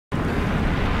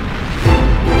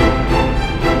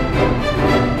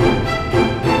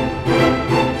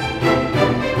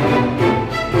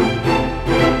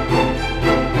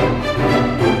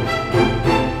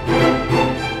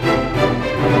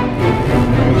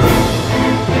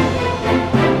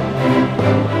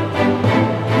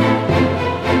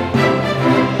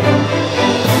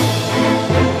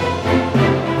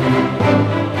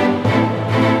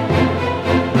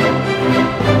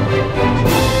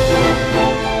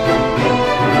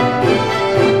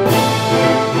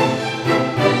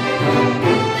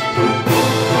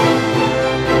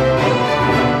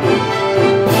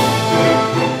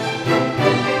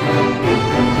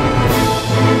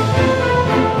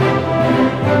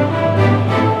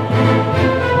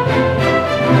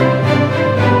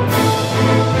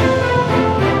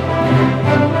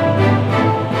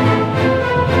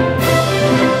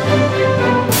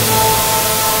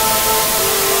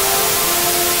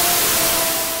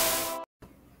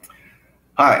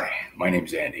Hi, my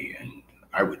name's Andy, and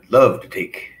I would love to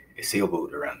take a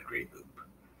sailboat around the Great Loop.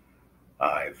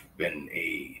 I've been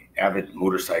an avid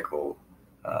motorcycle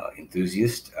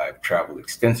enthusiast. I've traveled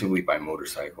extensively by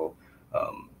motorcycle.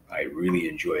 I really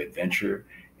enjoy adventure,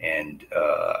 and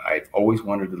I've always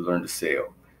wanted to learn to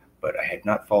sail, but I had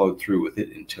not followed through with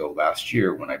it until last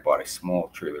year when I bought a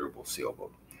small trailerable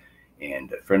sailboat.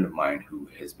 And a friend of mine who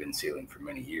has been sailing for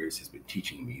many years has been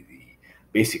teaching me the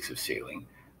basics of sailing.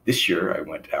 This year, I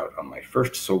went out on my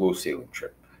first solo sailing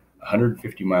trip, a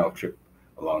 150-mile trip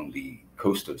along the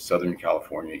coast of Southern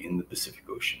California in the Pacific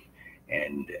Ocean.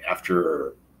 And after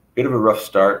a bit of a rough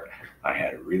start, I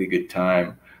had a really good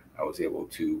time. I was able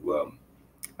to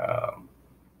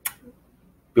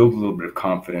build a little bit of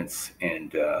confidence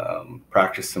and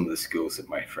practice some of the skills that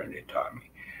my friend had taught me.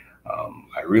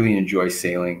 I really enjoy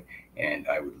sailing, and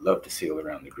I would love to sail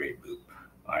around the Great Loop.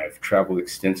 I've traveled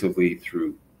extensively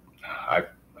through, I've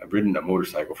ridden a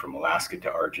motorcycle from Alaska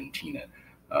to Argentina.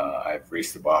 I've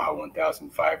raced the Baja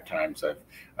 1000 5 times.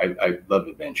 I love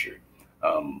adventure.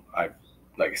 Like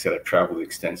I said, I've traveled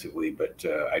extensively, but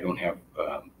I don't have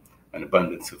an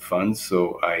abundance of funds,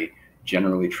 so I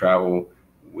generally travel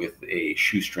with a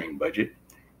shoestring budget,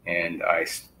 and I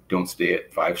don't stay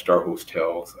at 5-star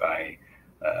hotels. I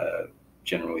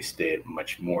generally stay at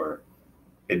much more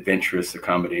adventurous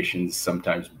accommodations,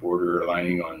 sometimes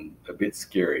borderlining on a bit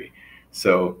scary.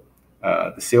 So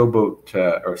the sailboat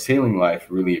or sailing life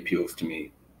really appeals to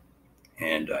me,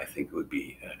 and I think it would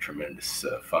be tremendous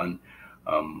fun.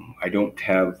 I don't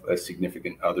have a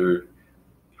significant other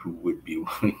who would be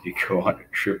willing to go on a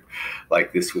trip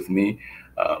like this with me,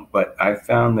 but I've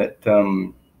found that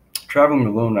traveling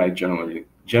alone, I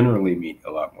generally meet a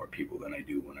lot more people than I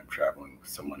do when I'm traveling with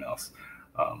someone else.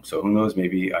 So who knows,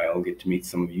 maybe I'll get to meet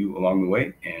some of you along the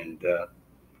way, and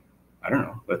I don't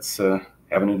know, let's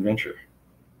have an adventure.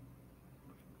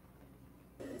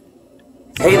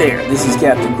 Hey there, this is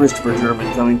Captain Christopher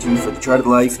German coming to you for the Charted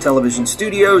Life Television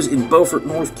Studios in Beaufort,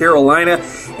 North Carolina.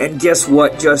 And guess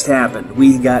what just happened?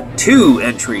 We got 2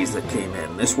 entries that came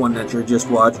in. This one that you just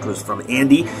watched was from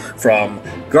Andy from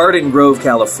Garden Grove,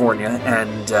 California.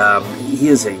 And he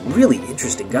is a really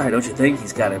interesting guy, don't you think?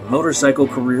 He's got a motorcycle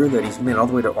career that he's made all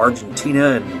the way to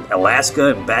Argentina and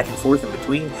Alaska and back and forth in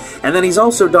between. And then he's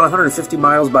also done 150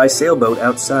 miles by sailboat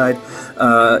outside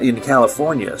in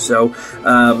California. So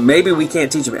maybe we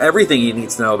can't teach him everything he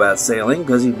needs to know about sailing,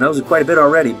 because he knows it quite a bit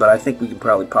already, but I think we can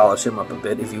probably polish him up a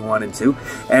bit if you wanted to.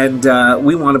 And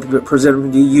we want to present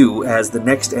him to you as the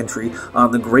next entry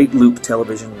on the Great Loop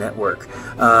Television Network.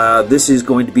 This is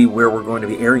going to be where we're going to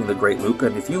be airing the Great Loop,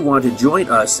 and if you want to join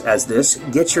us as this,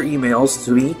 get your emails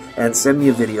to me and send me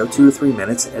a video, 2 to 3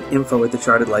 minutes, at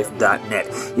info@thechartedlife.net.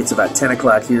 It's about 10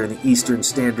 o'clock here in the Eastern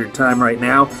Standard Time right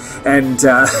now, and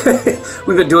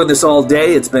we've been doing this all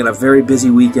day. It's been a very busy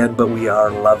weekend, but we are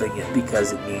loving it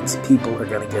because it means people are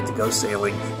going to get to go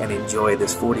sailing and enjoy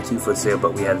this 42-foot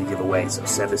sailboat we have to give away. So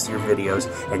send us your videos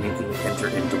and you can enter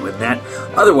in to win that.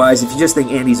 Otherwise, if you just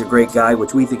think Andy's a great guy,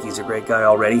 which we think he's a great guy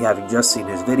already, having just seen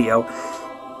his video,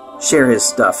 share his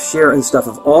stuff. Share his stuff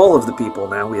of all of the people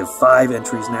now. We have 5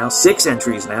 entries now, 6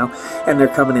 entries now, and they're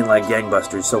coming in like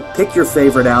gangbusters. So pick your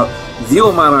favorite out, view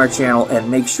them on our channel, and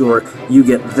make sure you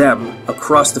get them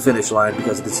across the finish line,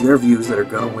 because it's their views that are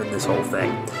going to win this whole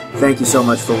thing. Thank you so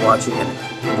much for watching,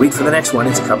 and wait for the next one.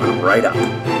 It's coming right up.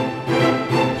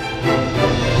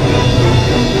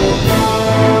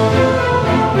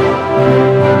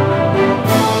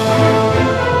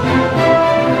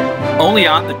 Only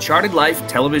on the Charted Life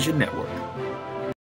Television Network.